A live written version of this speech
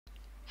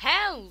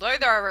Hello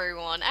there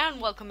everyone, and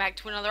welcome back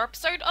to another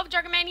episode of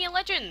Mania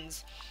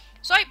Legends.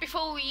 So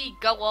before we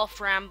go off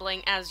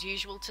rambling as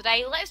usual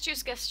today, let's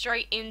just get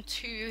straight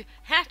into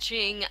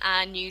hatching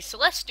a new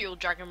Celestial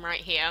Dragon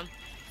right here.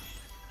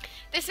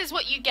 This is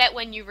what you get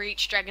when you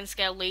reach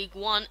Dragonscale League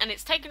 1, and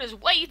it's taken us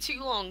way too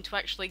long to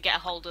actually get a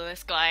hold of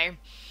this guy.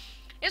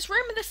 It's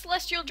rumored the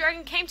Celestial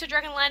Dragon came to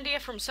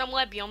Dragonlandia from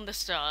somewhere beyond the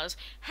stars.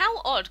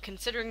 How odd,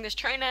 considering this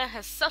trainer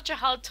has such a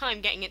hard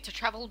time getting it to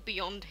travel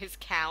beyond his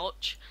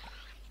couch.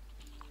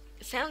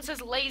 It sounds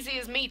as lazy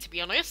as me, to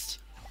be honest.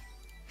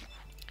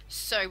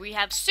 So we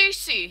have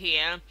Susu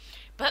here,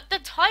 but the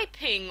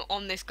typing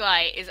on this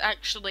guy is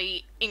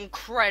actually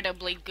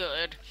incredibly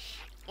good.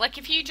 Like,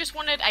 if you just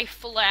wanted a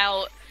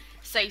full-out,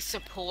 say,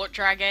 support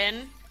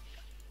dragon,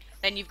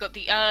 then you've got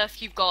the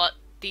earth, you've got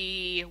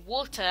the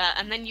water,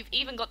 and then you've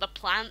even got the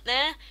plant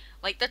there.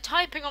 Like, the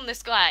typing on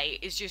this guy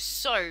is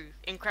just so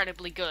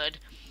incredibly good.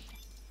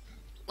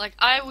 Like,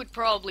 I would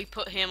probably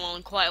put him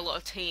on quite a lot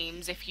of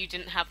teams if you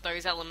didn't have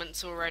those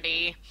elements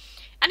already.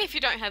 And if you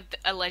don't have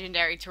a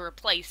legendary to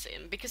replace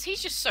him, because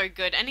he's just so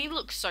good and he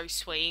looks so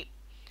sweet.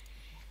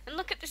 And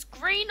look at this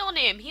green on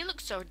him, he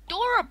looks so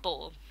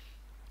adorable.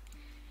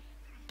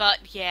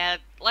 But yeah,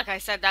 like I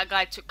said, that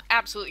guy took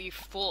absolutely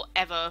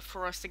forever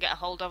for us to get a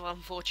hold of,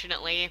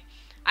 unfortunately.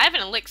 I have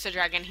an elixir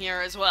dragon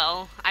here as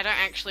well. I don't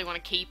actually want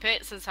to keep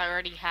it since I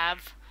already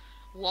have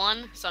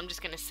one, so I'm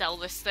just going to sell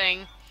this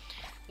thing.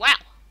 Wow.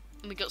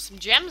 And we got some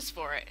gems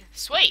for it.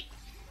 Sweet.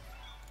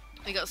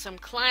 We got some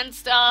clan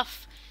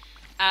stuff.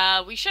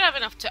 We should have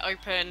enough to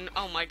open...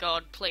 Oh my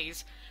god,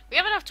 please. We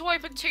have enough to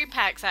open 2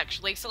 packs,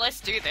 actually, so let's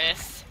do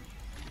this.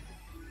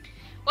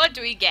 What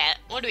do we get?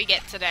 What do we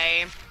get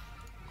today?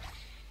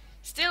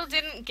 Still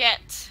didn't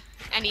get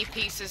any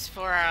pieces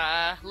for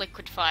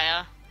liquid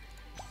fire.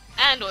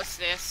 And what's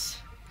this?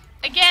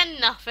 Again,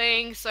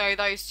 nothing, so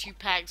those 2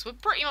 packs were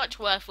pretty much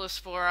worthless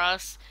for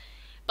us.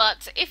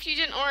 But if you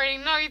didn't already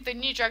know, the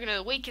new Dragon of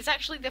the Week is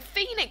actually the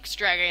Phoenix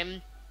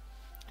Dragon.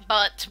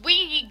 But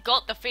we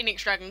got the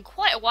Phoenix Dragon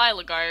quite a while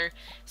ago,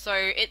 so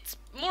it's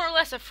more or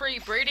less a free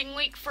breeding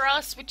week for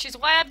us, which is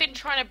why I've been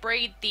trying to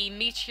breed the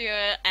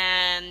Meteor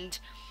and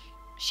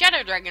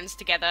Shadow Dragons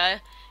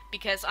together,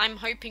 because I'm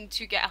hoping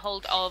to get a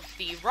hold of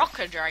the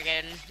Rocker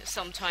Dragon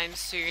sometime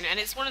soon, and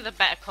it's one of the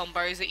better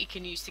combos that you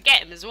can use to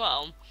get him as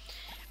well.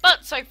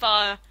 But so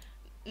far,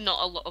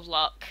 not a lot of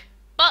luck.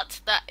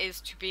 But that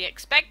is to be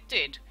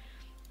expected.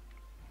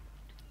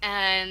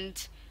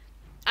 And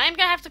I'm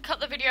going to have to cut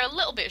the video a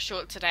little bit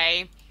short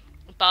today,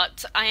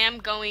 but I am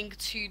going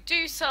to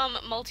do some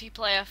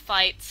multiplayer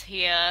fights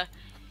here,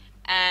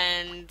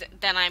 and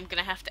then I'm going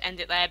to have to end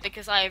it there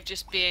because I have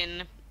just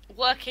been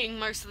working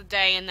most of the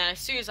day, and then as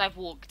soon as I've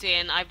walked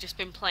in, I've just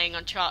been playing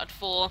Uncharted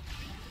 4,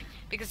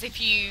 because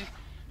if you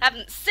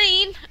haven't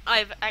seen,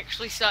 I've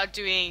actually started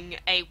doing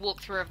a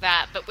walkthrough of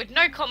that, but with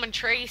no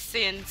commentary,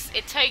 since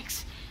it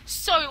takes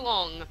so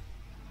long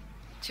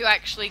to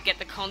actually get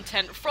the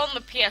content from the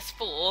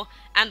PS4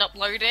 and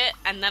upload it,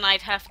 and then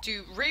I'd have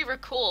to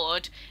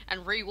re-record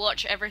and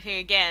re-watch everything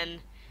again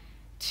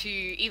to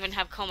even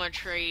have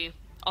commentary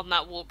on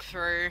that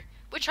walkthrough,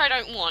 which I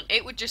don't want.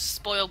 It would just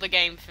spoil the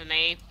game for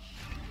me.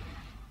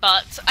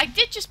 But I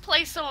did just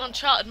play some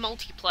Uncharted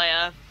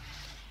multiplayer,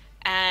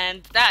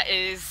 and that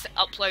is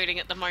uploading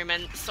at the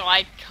moment, so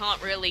I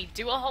can't really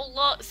do a whole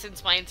lot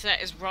since my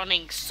internet is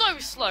running so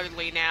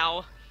slowly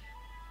now.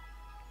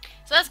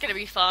 So that's going to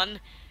be fun,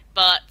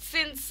 but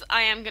since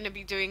I am going to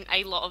be doing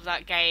a lot of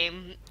that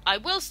game, I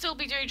will still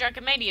be doing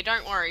Mania,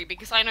 don't worry,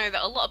 because I know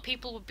that a lot of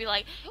people would be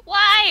like,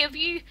 why, have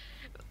you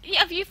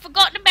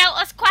forgotten about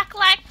us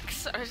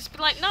quackalakes? I'll just be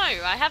like, no,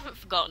 I haven't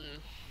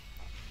forgotten.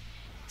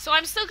 So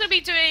I'm still going to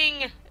be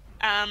doing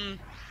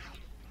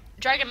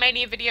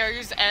Mania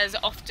videos as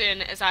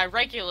often as I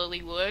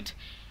regularly would,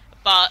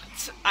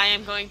 but I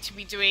am going to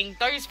be doing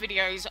those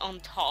videos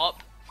on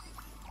top,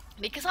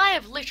 because I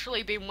have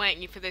literally been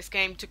waiting for this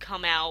game to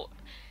come out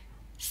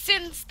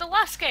since the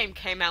last game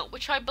came out,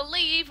 which I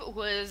believe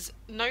was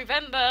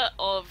November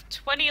of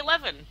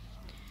 2011,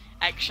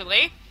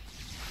 actually.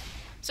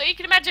 So you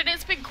can imagine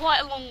it's been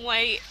quite a long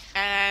wait,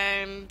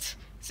 and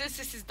since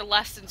this is the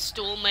last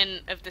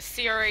installment of the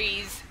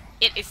series,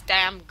 it is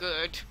damn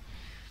good.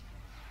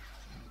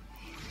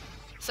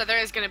 So there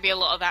is going to be a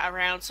lot of that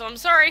around, so I'm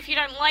sorry if you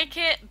don't like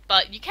it,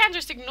 but you can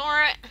just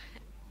ignore it,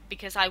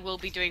 because I will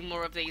be doing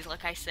more of these,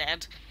 like I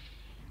said.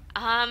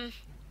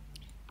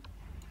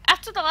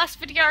 After the last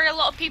video, a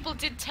lot of people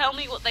did tell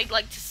me what they'd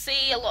like to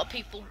see. A lot of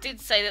people did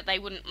say that they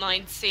wouldn't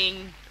mind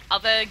seeing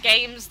other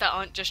games that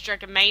aren't just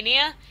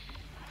Mania.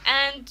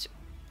 And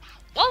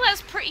while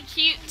that's pretty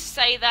cute to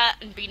say that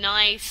and be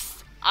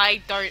nice,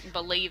 I don't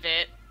believe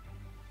it.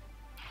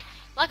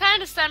 Like, I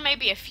understand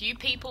maybe a few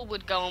people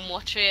would go and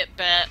watch it,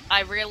 but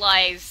I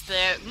realise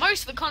that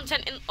most of the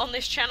content on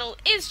this channel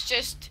is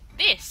just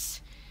this,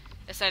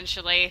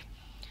 essentially.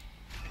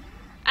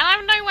 And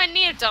I'm nowhere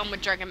near done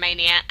with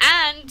Mania,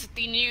 and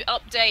the new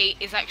update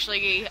is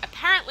actually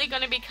apparently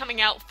going to be coming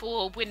out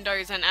for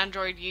Windows and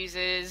Android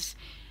users,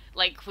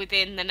 like,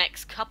 within the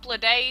next couple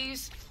of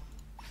days.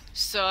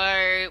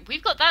 So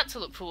we've got that to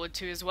look forward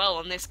to as well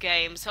on this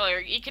game. So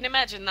you can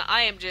imagine that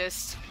I am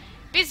just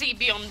busy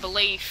beyond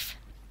belief.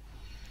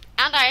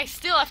 And I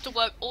still have to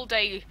work all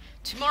day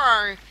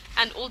tomorrow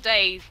and all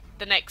day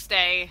the next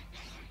day.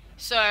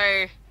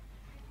 So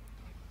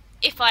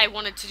if I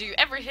wanted to do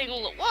everything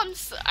all at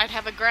once, I'd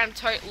have a grand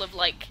total of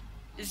like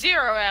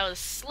 0 hours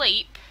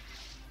sleep.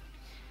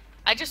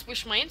 I just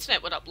wish my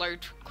internet would upload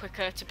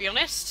quicker, to be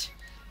honest.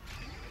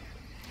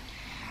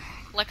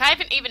 Like, I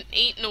haven't even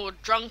eaten or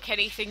drunk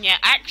anything yet.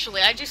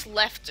 Actually, I just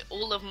left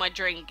all of my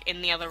drink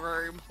in the other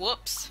room.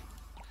 Whoops.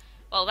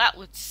 Well, that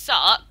would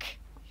suck.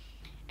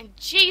 And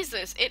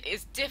Jesus, it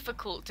is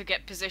difficult to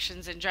get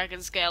positions in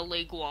Dragonscale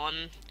League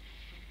 1.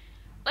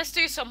 Let's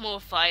do some more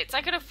fights.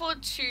 I could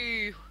afford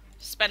to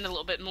spend a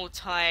little bit more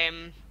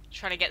time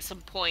trying to get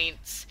some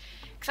points.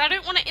 Because I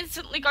don't want to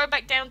instantly go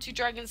back down to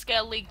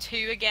Dragonscale League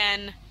 2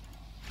 again.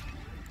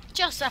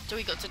 Just after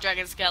we got to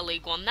Dragonscale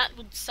League 1. That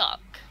would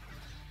suck.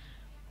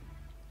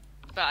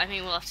 But, I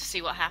mean, we'll have to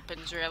see what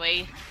happens,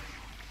 really.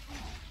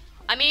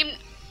 I mean,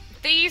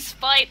 these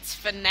fights,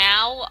 for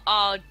now,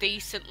 are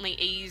decently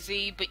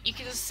easy, but you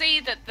can see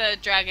that the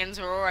dragons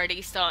are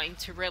already starting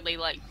to really,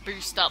 like,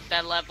 boost up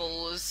their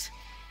levels.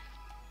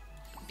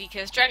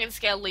 Because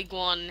Dragonscale League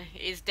 1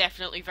 is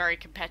definitely very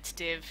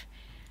competitive.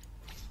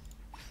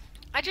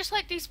 I just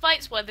like these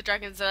fights where the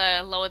dragons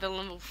are lower than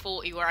level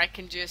 40, where I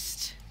can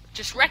just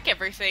wreck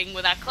everything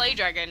with our clay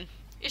dragon.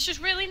 It's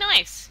just really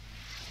nice.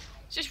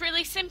 It's just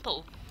really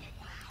simple.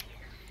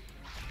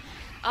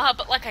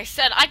 But like I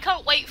said, I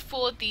can't wait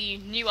for the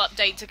new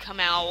update to come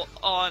out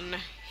on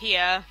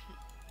here,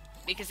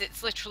 because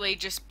it's literally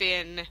just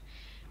been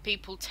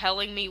people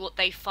telling me what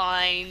they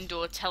find,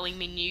 or telling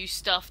me new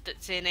stuff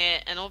that's in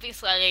it, and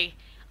obviously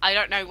I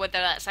don't know whether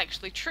that's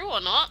actually true or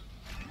not.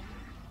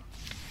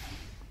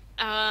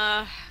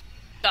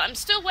 But I'm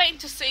still waiting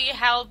to see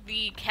how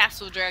the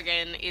Castle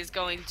Dragon is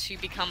going to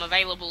become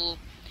available,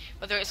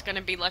 whether it's going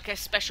to be like a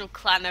special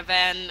clan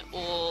event,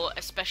 or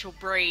a special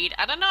breed,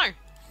 I don't know.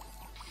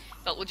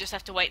 But we'll just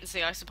have to wait and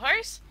see, I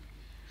suppose.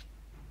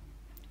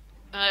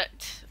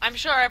 But I'm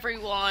sure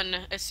everyone,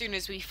 as soon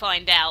as we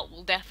find out,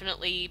 will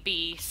definitely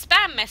be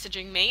spam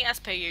messaging me,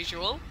 as per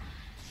usual.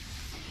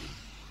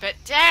 But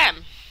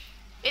damn,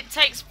 it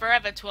takes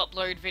forever to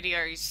upload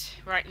videos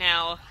right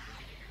now.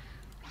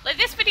 Like,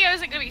 this video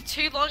isn't going to be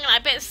too long, and I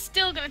bet it's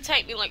still going to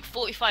take me like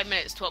 45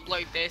 minutes to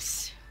upload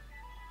this.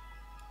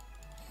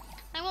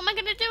 Like, what am I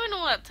going to do in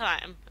all that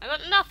time? I've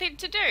got nothing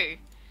to do.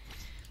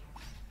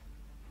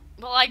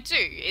 Well, I do,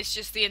 it's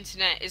just the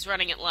internet is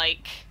running at,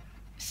 like,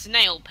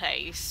 snail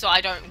pace, so I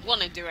don't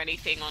want to do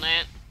anything on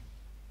it.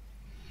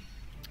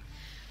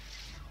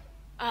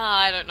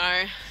 I don't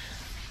know.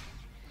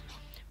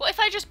 What if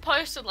I just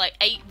posted, like,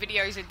 8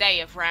 videos a day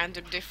of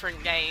random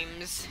different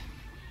games?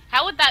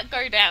 How would that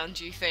go down,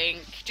 do you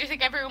think? Do you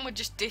think everyone would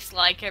just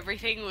dislike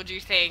everything, or do you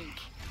think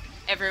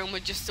everyone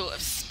would just sort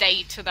of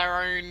stay to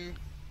their own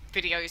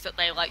videos that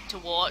they like to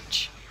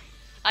watch?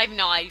 I have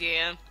no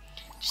idea.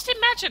 Just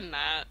imagine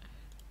that.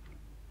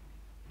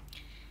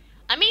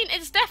 I mean,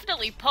 it's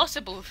definitely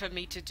possible for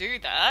me to do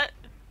that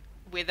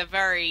with a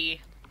very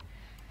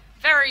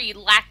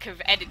lack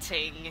of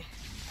editing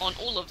on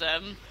all of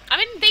them. I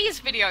mean,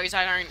 these videos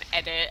I don't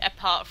edit,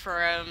 apart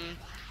from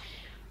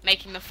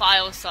making the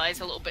file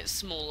size a little bit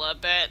smaller,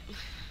 but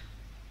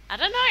I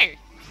don't know.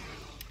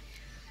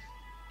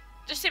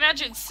 Just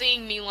imagine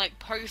seeing me, like,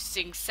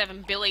 posting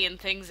 7 billion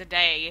things a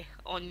day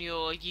on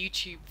your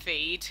YouTube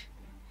feed.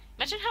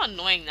 Imagine how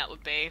annoying that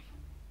would be.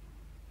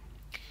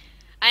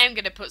 I am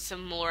going to put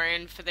some more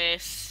in for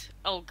this.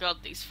 Oh god,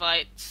 these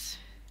fights.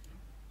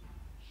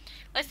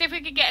 Let's see if we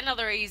can get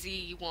another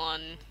easy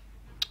one.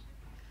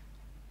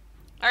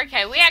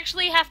 Okay, we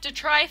actually have to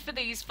try for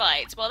these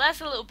fights. Well,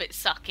 that's a little bit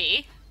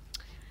sucky.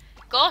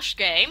 Gosh,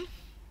 game.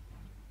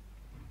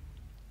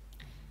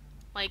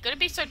 Why, you're going to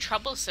be so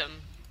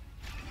troublesome.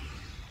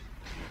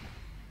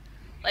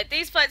 Like,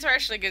 these fights are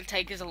actually going to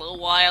take us a little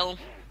while.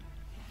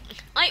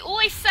 I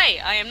always say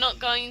I am not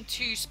going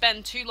to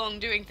spend too long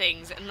doing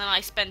things, and then I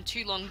spend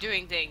too long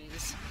doing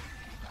things.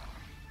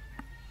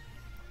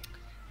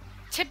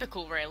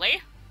 Typical,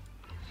 really.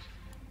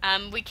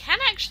 We can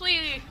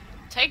actually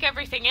take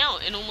everything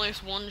out in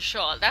almost one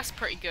shot. That's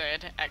pretty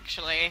good,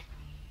 actually.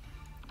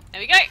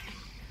 There we go.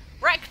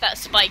 Wreck that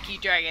spiky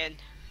dragon.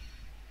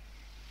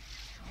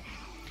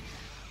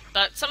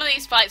 But some of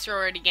these fights are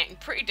already getting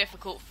pretty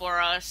difficult for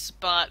us,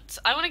 but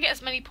I want to get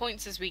as many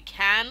points as we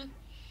can,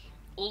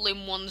 all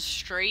in one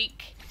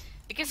streak,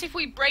 because if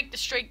we break the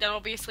streak, then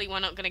obviously we're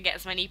not going to get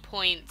as many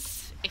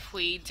points if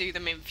we do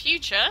them in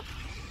future.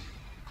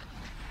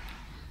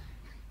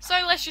 So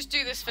let's just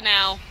do this for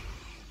now.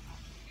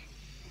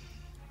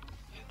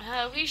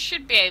 We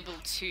should be able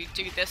to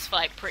do this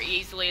fight pretty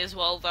easily as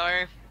well,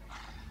 though.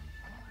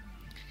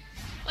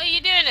 What are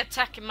you doing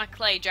attacking my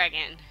clay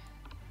dragon?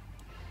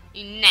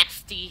 You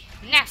nasty,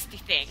 nasty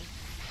thing.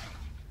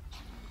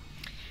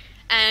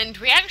 And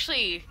we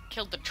actually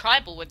killed the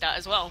tribal with that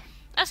as well.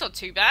 That's not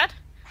too bad.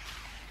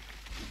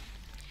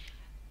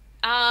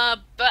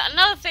 But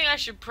another thing I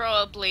should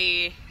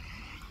probably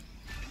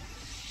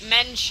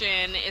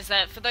mention is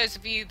that for those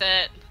of you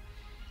that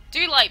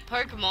do like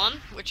Pokemon,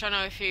 which I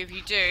know a few of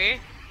you do,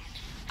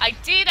 I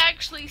did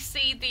actually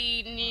see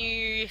the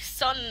new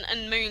Sun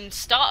and Moon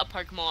starter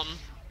Pokemon.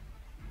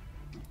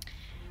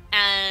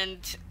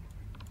 And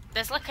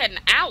there's like an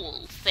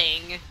owl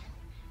thing.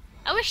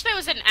 I wish there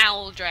was an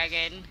owl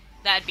dragon.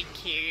 That'd be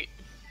cute.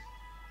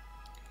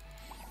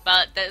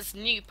 But there's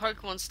new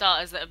Pokemon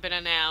starters that have been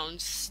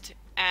announced,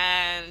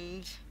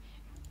 and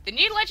the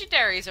new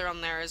legendaries are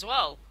on there as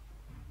well,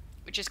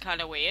 which is kind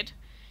of weird.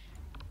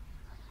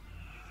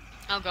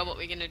 Oh god, what are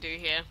we gonna do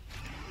here?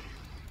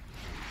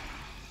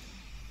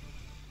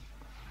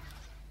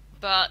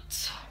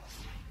 But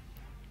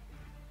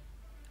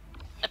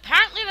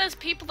apparently there's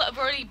people that have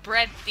already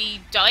bred the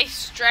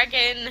Dice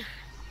Dragon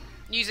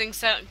using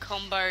certain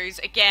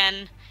combos.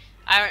 Again,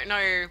 I don't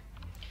know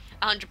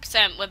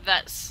 100% whether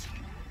that's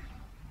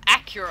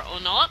accurate or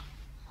not.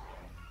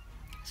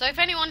 So if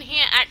anyone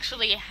here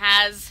actually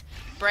has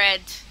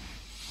bred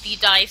the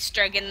Dice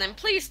Dragon, then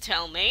please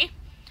tell me.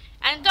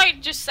 And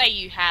don't just say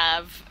you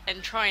have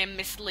and try and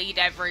mislead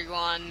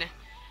everyone,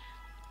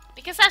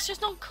 because that's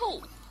just not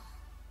cool.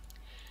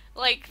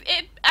 Like,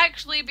 it'd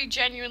actually be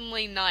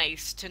genuinely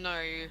nice to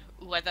know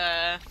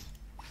whether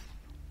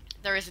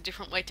there is a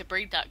different way to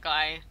breed that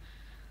guy.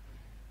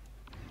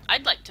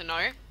 I'd like to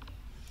know.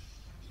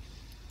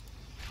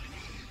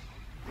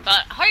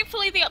 But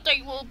hopefully the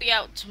update will be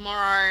out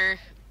tomorrow.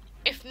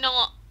 If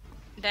not,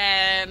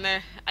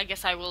 then I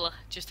guess I will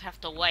just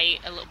have to wait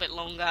a little bit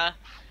longer.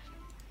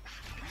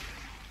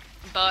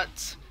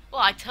 But,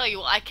 well, I tell you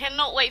what, I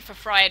cannot wait for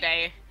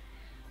Friday.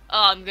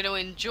 Oh, I'm going to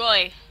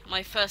enjoy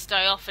my first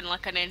day off in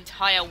like an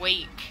entire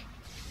week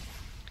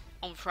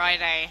on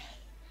Friday.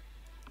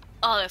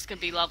 Oh, that's going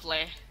to be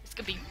lovely. It's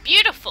going to be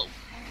beautiful.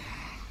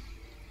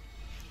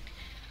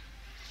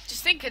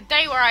 Just think a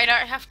day where I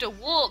don't have to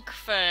walk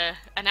for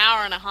an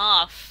hour and a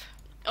half.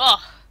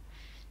 Oh,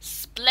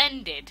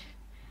 splendid.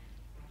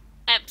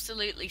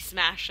 Absolutely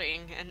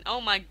smashing. And oh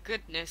my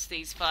goodness,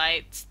 these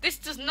fights. This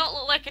does not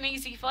look like an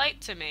easy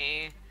fight to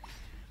me.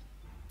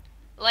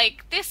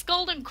 Like, this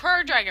Golden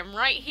Crow Dragon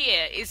right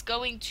here is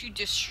going to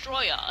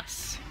destroy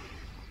us.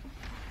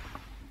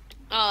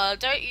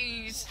 Don't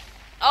use...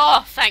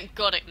 Oh, thank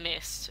god it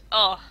missed.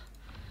 Oh.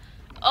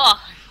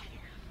 Oh.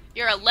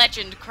 You're a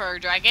legend, Crow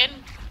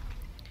Dragon.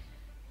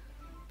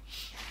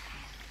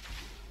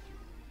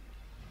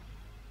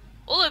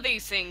 All of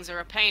these things are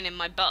a pain in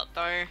my butt,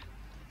 though.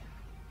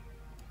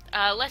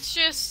 Let's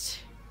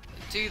just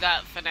do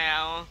that for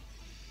now.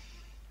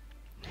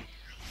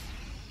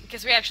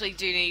 Because we actually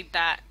do need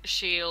that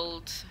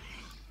shield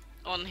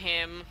on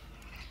him.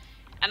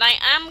 And I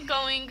am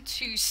going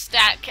to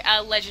stack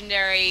our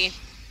legendary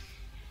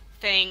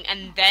thing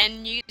and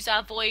then use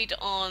our void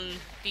on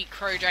the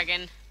Crow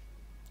Dragon.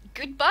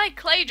 Goodbye,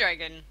 Clay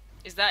Dragon.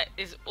 Is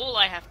all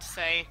I have to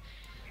say.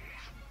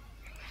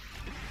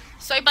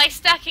 So by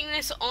stacking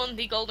this on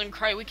the Golden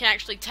Crow, we can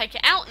actually take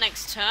it out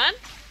next turn.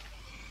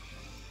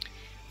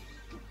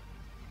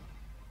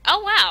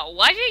 Oh wow,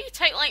 why did you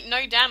take like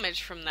no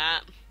damage from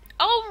that?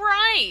 Oh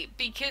right,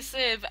 because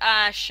of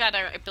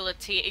Shadow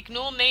ability.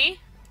 Ignore me,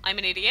 I'm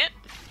an idiot.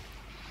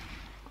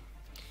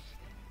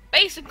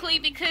 Basically,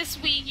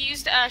 because we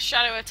used our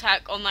Shadow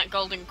attack on that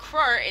Golden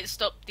Crow, it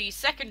stopped the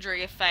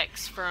secondary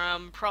effects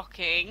from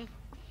proccing.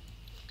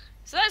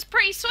 So that's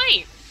pretty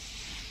sweet.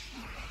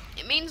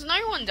 It means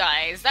no one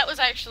dies. That was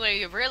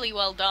actually really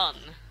well done,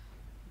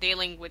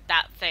 dealing with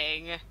that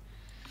thing.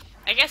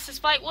 I guess this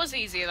fight was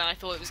easier than I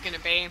thought it was going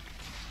to be.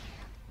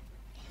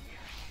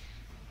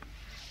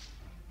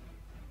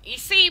 You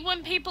see,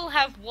 when people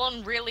have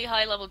one really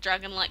high level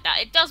dragon like that,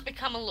 it does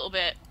become a little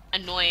bit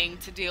annoying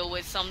to deal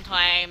with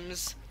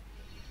sometimes.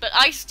 But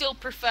I still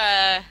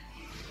prefer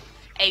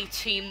a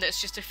team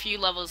that's just a few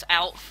levels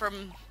out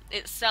from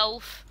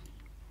itself,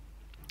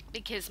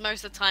 because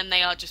most of the time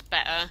they are just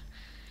better.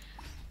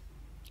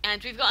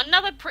 And we've got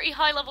another pretty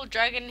high level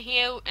dragon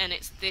here, and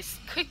it's this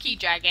cookie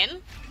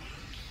dragon.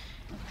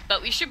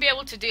 But we should be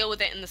able to deal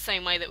with it in the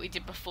same way that we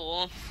did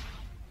before.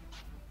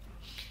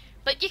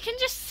 But you can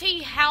just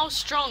see how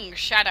strong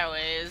Shadow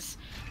is.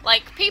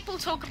 Like, people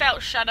talk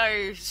about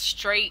Shadow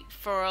straight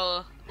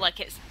for, like,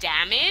 its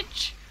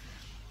damage.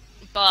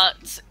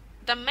 But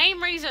the main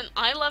reason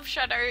I love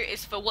Shadow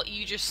is for what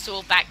you just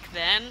saw back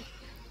then.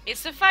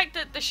 It's the fact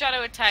that the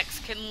Shadow attacks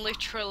can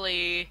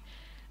literally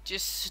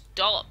just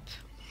stop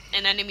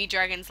an enemy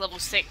dragon's level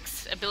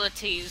 6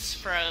 abilities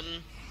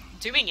from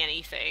doing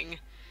anything.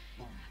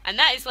 And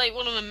that is like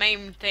one of the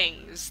main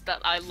things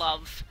that I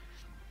love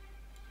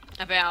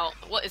about,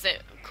 what is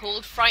it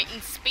called?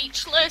 Frightened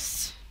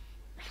Speechless?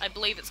 I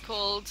believe it's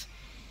called.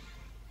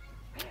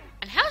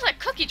 And how's that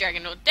cookie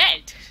dragon not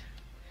dead?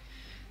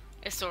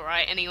 It's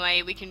alright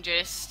anyway, we can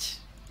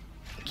just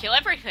kill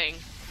everything.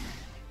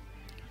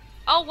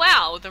 Oh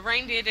wow, the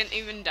reindeer didn't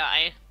even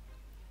die.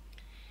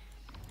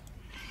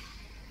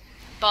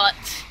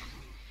 But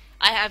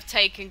I have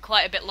taken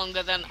quite a bit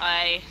longer than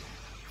I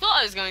thought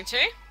I was going to.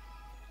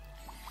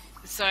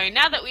 So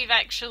now that we've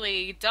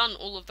actually done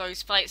all of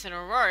those fights in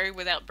a row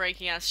without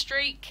breaking our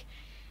streak,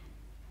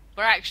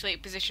 We're actually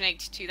at position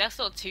 82. That's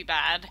not too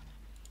bad.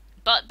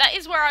 But that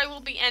is where I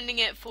will be ending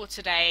it for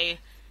today.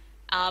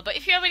 But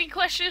if you have any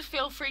questions,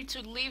 feel free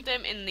to leave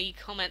them in the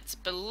comments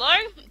below.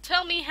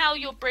 Tell me how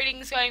your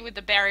breeding's going with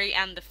the berry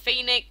and the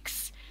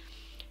phoenix,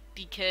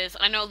 because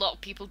I know a lot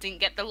of people didn't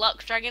get the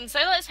luck dragon, so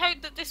let's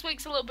hope that this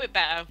week's a little bit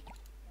better.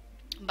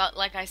 But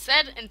like I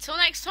said, until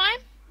next time,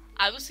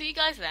 I will see you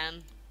guys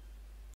then.